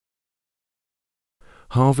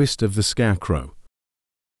Harvest of the ScareCrow.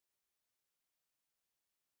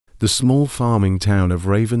 The small farming town of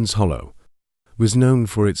Ravens Hollow was known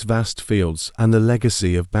for its vast fields and the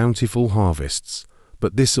legacy of bountiful harvests,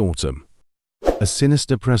 but this autumn, a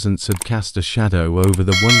sinister presence had cast a shadow over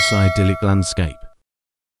the once idyllic landscape.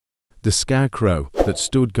 The ScareCrow that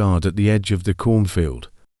stood guard at the edge of the cornfield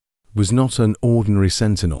was not an ordinary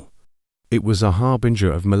sentinel. It was a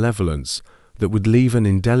harbinger of malevolence that would leave an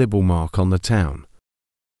indelible mark on the town.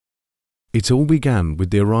 It all began with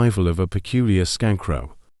the arrival of a peculiar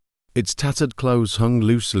ScareCrow. Its tattered clothes hung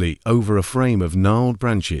loosely over a frame of gnarled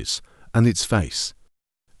branches, and its face,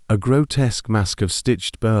 a grotesque mask of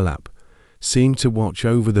stitched burlap, seemed to watch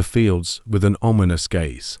over the fields with an ominous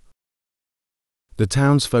gaze. The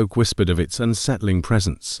townsfolk whispered of its unsettling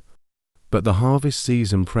presence, but the harvest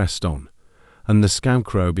season pressed on, and the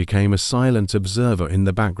ScareCrow became a silent observer in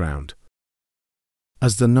the background.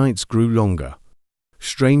 As the nights grew longer,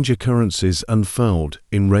 strange occurrences unfurled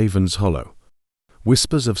in Ravens Hollow.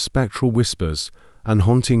 Whispers of spectral whispers and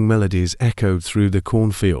haunting melodies echoed through the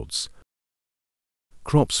cornfields.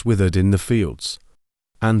 Crops withered in the fields,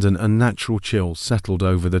 and an unnatural chill settled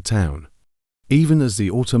over the town, even as the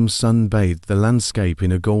autumn sun bathed the landscape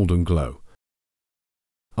in a golden glow.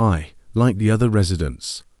 I, like the other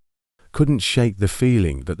residents, couldn't shake the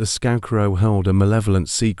feeling that the ScareCrow held a malevolent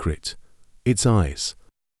secret. Its eyes,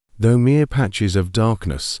 though mere patches of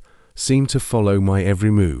darkness, seemed to follow my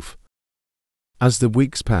every move. As the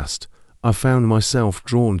weeks passed, I found myself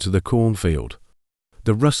drawn to the cornfield,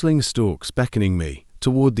 the rustling stalks beckoning me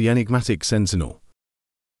toward the enigmatic sentinel.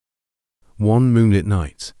 One moonlit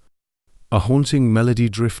night, a haunting melody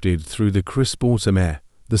drifted through the crisp autumn air.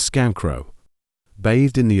 The ScareCrow,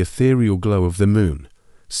 bathed in the ethereal glow of the moon,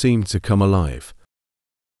 seemed to come alive.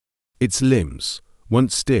 Its limbs,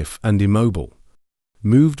 once stiff and immobile,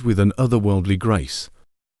 moved with an otherworldly grace,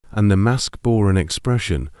 and the mask bore an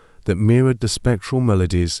expression that mirrored the spectral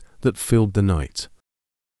melodies that filled the night.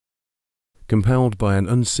 Compelled by an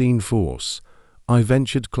unseen force, I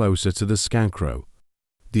ventured closer to the ScareCrow.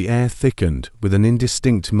 The air thickened with an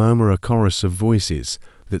indistinct murmur, a chorus of voices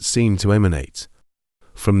that seemed to emanate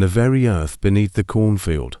from the very earth beneath the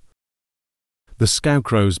cornfield. The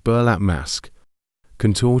ScareCrow's burlap mask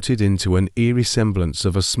contorted into an eerie semblance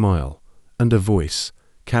of a smile, and a voice,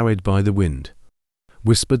 carried by the wind,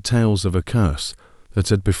 whispered tales of a curse that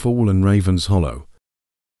had befallen Ravens Hollow.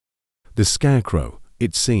 The ScareCrow,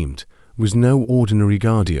 it seemed, was no ordinary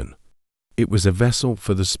guardian. It was a vessel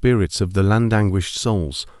for the spirits of the land-anguished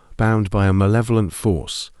souls bound by a malevolent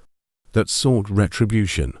force that sought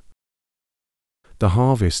retribution. The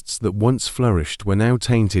harvests that once flourished were now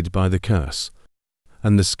tainted by the curse,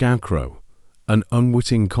 and the ScareCrow, an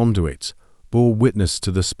unwitting conduit, bore witness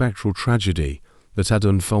to the spectral tragedy that had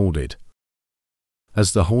unfolded.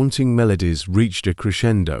 As the haunting melodies reached a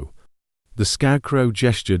crescendo, the ScareCrow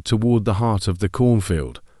gestured toward the heart of the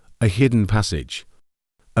cornfield. A hidden passage,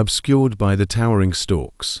 obscured by the towering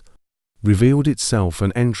stalks, revealed itself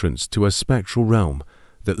an entrance to a spectral realm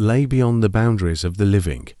that lay beyond the boundaries of the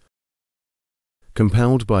living.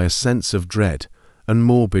 Compelled by a sense of dread and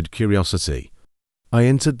morbid curiosity, I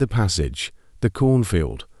entered the passage. The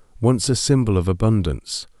cornfield, once a symbol of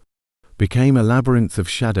abundance, became a labyrinth of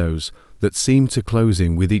shadows that seemed to close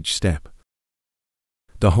in with each step.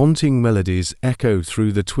 The haunting melodies echoed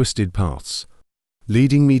through the twisted paths,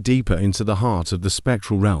 leading me deeper into the heart of the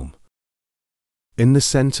spectral realm. In the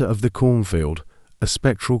center of the cornfield, a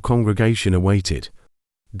spectral congregation awaited.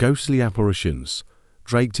 Ghostly apparitions,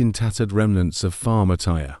 draped in tattered remnants of farm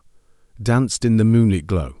attire, danced in the moonlit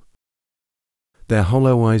glow. Their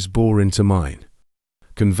hollow eyes bore into mine,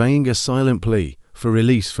 conveying a silent plea for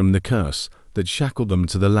release from the curse that shackled them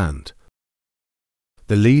to the land.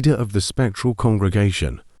 The leader of the spectral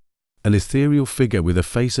congregation, an ethereal figure with a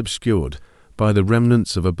face obscured by the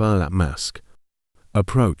remnants of a burlap mask,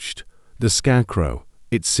 approached. The ScareCrow,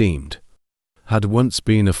 it seemed, had once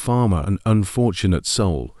been a farmer, an unfortunate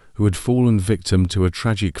soul who had fallen victim to a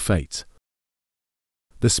tragic fate.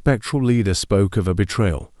 The spectral leader spoke of a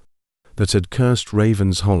betrayal that had cursed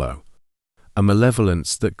Ravens Hollow, a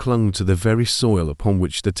malevolence that clung to the very soil upon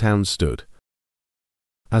which the town stood.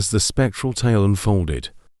 As the spectral tale unfolded,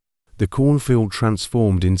 the cornfield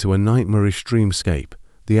transformed into a nightmarish dreamscape.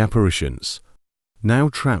 The apparitions, now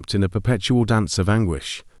trapped in a perpetual dance of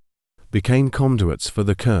anguish, became conduits for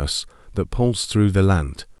the curse that pulsed through the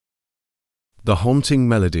land. The haunting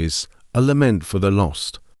melodies, a lament for the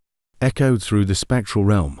lost, echoed through the spectral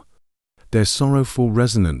realm, their sorrowful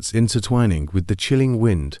resonance intertwining with the chilling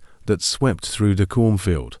wind that swept through the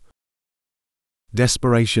cornfield.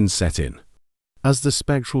 Desperation set in. As the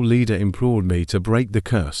spectral leader implored me to break the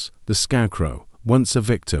curse, the ScareCrow, once a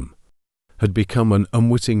victim, had become an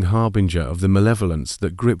unwitting harbinger of the malevolence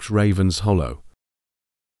that gripped Raven's Hollow.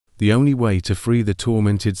 The only way to free the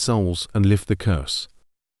tormented souls and lift the curse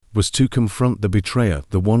was to confront the betrayer,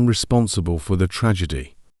 the one responsible for the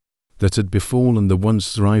tragedy that had befallen the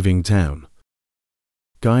once thriving town.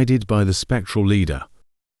 Guided by the spectral leader,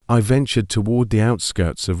 I ventured toward the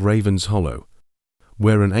outskirts of Raven's Hollow,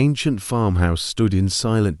 where an ancient farmhouse stood in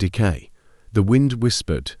silent decay. The wind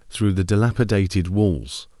whispered through the dilapidated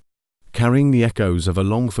walls, carrying the echoes of a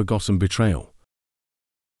long-forgotten betrayal.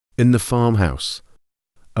 In the farmhouse,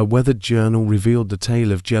 a weathered journal revealed the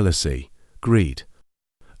tale of jealousy, greed,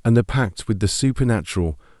 and the pact with the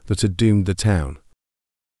supernatural that had doomed the town.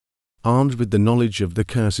 Armed with the knowledge of the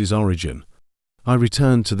curse's origin, I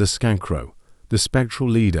returned to the ScareCrow. The spectral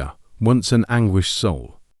leader, once an anguished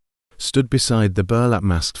soul, stood beside the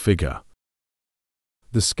burlap-masked figure.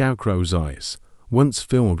 The ScareCrow's eyes, once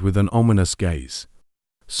filled with an ominous gaze,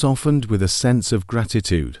 softened with a sense of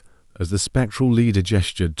gratitude as the spectral leader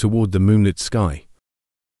gestured toward the moonlit sky.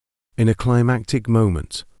 In a climactic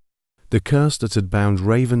moment, the curse that had bound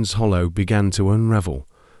Raven's Hollow began to unravel,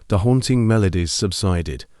 the haunting melodies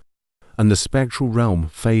subsided, and the spectral realm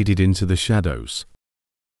faded into the shadows.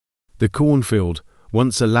 The cornfield,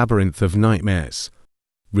 once a labyrinth of nightmares,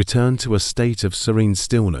 returned to a state of serene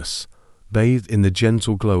stillness, bathed in the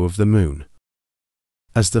gentle glow of the moon.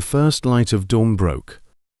 As the first light of dawn broke,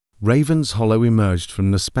 Raven's Hollow emerged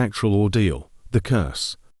from the spectral ordeal. The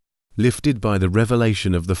curse, lifted by the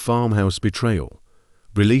revelation of the farmhouse betrayal,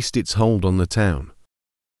 released its hold on the town.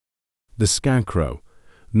 The ScareCrow,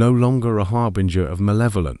 no longer a harbinger of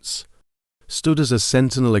malevolence, stood as a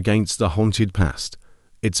sentinel against the haunted past,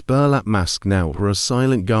 its burlap mask now a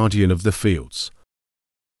silent guardian of the fields.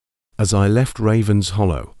 As I left Raven's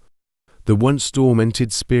Hollow, the once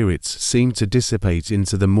tormented spirits seemed to dissipate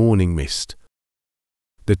into the morning mist.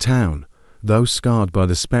 The town, though scarred by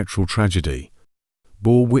the spectral tragedy,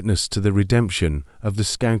 bore witness to the redemption of the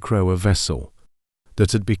ScareCrow, a vessel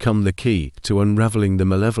that had become the key to unraveling the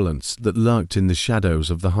malevolence that lurked in the shadows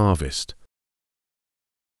of the harvest.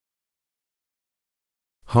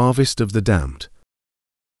 Harvest of the Damned.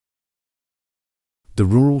 The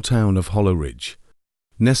rural town of Hollow Ridge,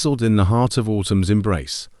 nestled in the heart of autumn's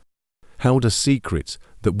embrace, held a secret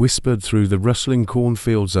that whispered through the rustling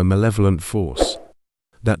cornfields, a malevolent force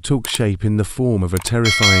that took shape in the form of a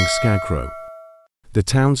terrifying ScareCrow. The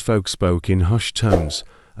townsfolk spoke in hushed tones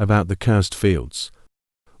about the cursed fields,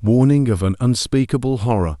 warning of an unspeakable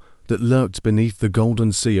horror that lurked beneath the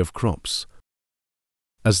golden sea of crops.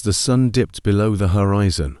 As the sun dipped below the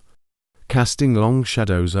horizon, casting long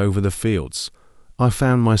shadows over the fields, I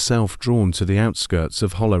found myself drawn to the outskirts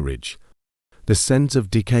of Hollow Ridge. The scent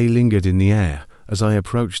of decay lingered in the air as I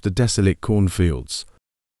approached the desolate cornfields.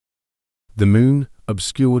 The moon,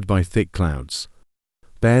 obscured by thick clouds,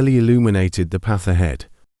 barely illuminated the path ahead,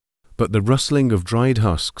 but the rustling of dried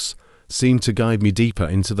husks seemed to guide me deeper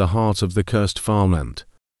into the heart of the cursed farmland.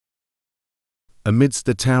 Amidst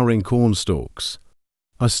the towering cornstalks,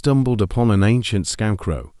 I stumbled upon an ancient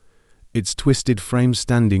ScareCrow, its twisted frame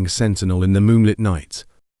standing sentinel in the moonlit night.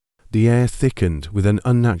 The air thickened with an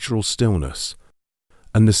unnatural stillness,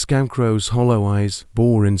 and the ScareCrow's hollow eyes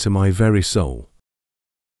bore into my very soul.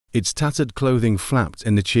 Its tattered clothing flapped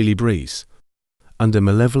in the chilly breeze, and a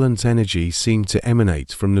malevolent energy seemed to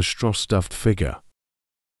emanate from the straw-stuffed figure.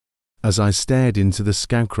 As I stared into the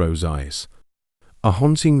ScareCrow's eyes, a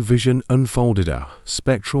haunting vision unfolded, a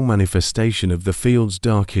spectral manifestation of the field's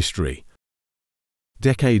dark history.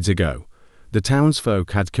 Decades ago, the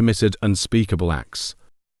townsfolk had committed unspeakable acts,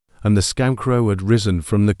 and the ScareCrow had risen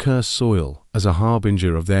from the cursed soil as a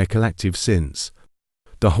harbinger of their collective sins.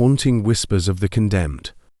 The haunting whispers of the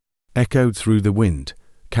condemned echoed through the wind,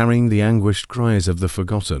 carrying the anguished cries of the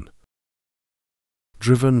forgotten.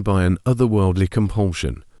 Driven by an otherworldly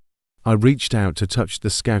compulsion, I reached out to touch the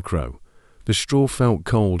ScareCrow. The straw felt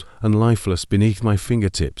cold and lifeless beneath my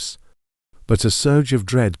fingertips, but a surge of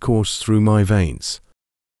dread coursed through my veins.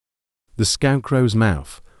 The ScareCrow's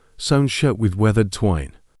mouth, sewn shut with weathered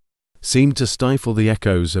twine, seemed to stifle the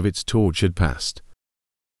echoes of its tortured past.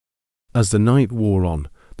 As the night wore on,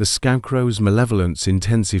 the ScareCrow's malevolence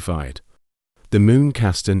intensified. The moon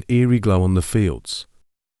cast an eerie glow on the fields,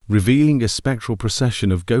 revealing a spectral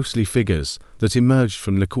procession of ghostly figures that emerged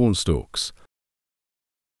from the cornstalks.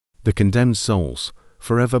 The condemned souls,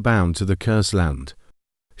 forever bound to the cursed land,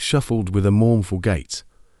 shuffled with a mournful gait,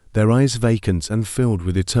 their eyes vacant and filled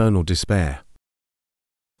with eternal despair.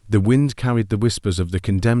 The wind carried the whispers of the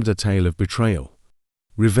condemned, a tale of betrayal,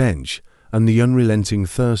 revenge, and the unrelenting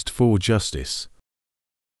thirst for justice.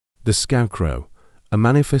 The ScareCrow, a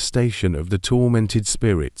manifestation of the tormented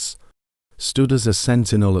spirits, stood as a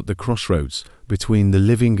sentinel at the crossroads between the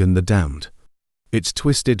living and the damned, its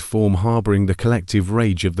twisted form harboring the collective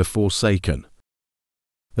rage of the Forsaken.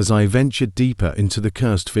 As I ventured deeper into the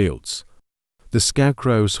cursed fields, the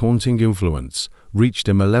ScareCrow's haunting influence reached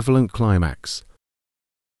a malevolent climax.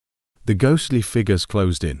 The ghostly figures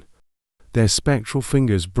closed in, their spectral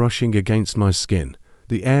fingers brushing against my skin.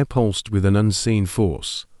 The air pulsed with an unseen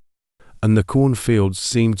force, and the cornfields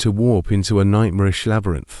seemed to warp into a nightmarish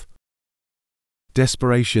labyrinth.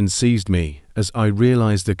 Desperation seized me as I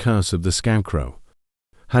realized the curse of the ScareCrow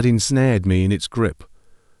had ensnared me in its grip.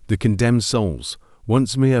 The condemned souls,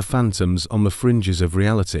 once mere phantoms on the fringes of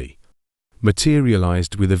reality,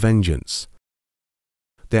 materialized with a vengeance.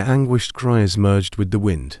 Their anguished cries merged with the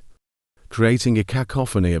wind, creating a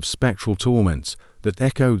cacophony of spectral torment that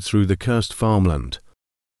echoed through the cursed farmland.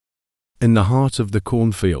 In the heart of the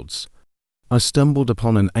cornfields, I stumbled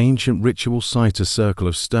upon an ancient ritual site, a circle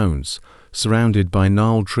of stones surrounded by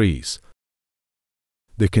gnarled trees.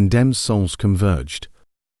 The condemned souls converged,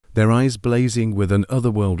 their eyes blazing with an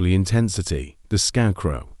otherworldly intensity. The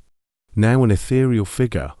ScareCrow, now an ethereal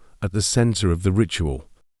figure at the center of the ritual,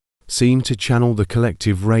 seemed to channel the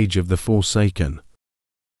collective rage of the Forsaken.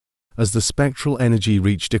 As the spectral energy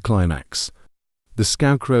reached a climax, the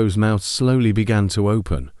ScareCrow's mouth slowly began to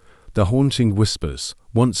open. The haunting whispers,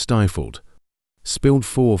 once stifled, spilled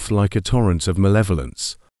forth like a torrent of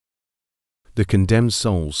malevolence. The condemned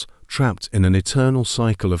souls, trapped in an eternal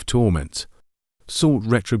cycle of torment, sought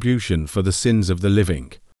retribution for the sins of the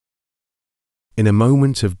living. In a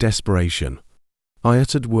moment of desperation, I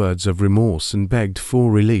uttered words of remorse and begged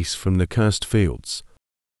for release from the cursed fields.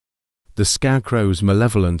 The ScareCrow's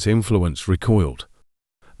malevolent influence recoiled,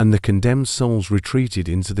 and the condemned souls retreated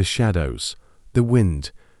into the shadows. The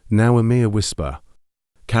wind, now a mere whisper,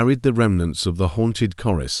 carried the remnants of the haunted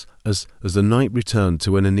chorus as the night returned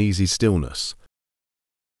to an uneasy stillness.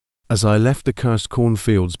 As I left the cursed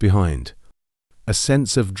cornfields behind, a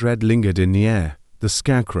sense of dread lingered in the air. The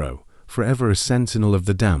ScareCrow, forever a sentinel of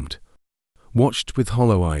the damned, watched with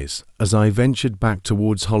hollow eyes as I ventured back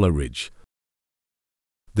towards Hollow Ridge.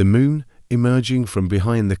 The moon, emerging from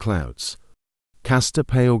behind the clouds, cast a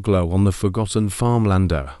pale glow on the forgotten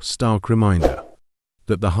farmland, a stark reminder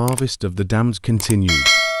that the harvest of the damned continued,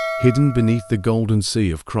 hidden beneath the golden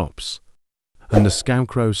sea of crops, and the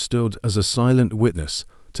ScareCrow stood as a silent witness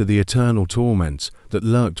to the eternal torment that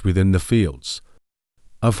lurked within the fields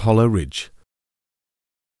of Hollow Ridge.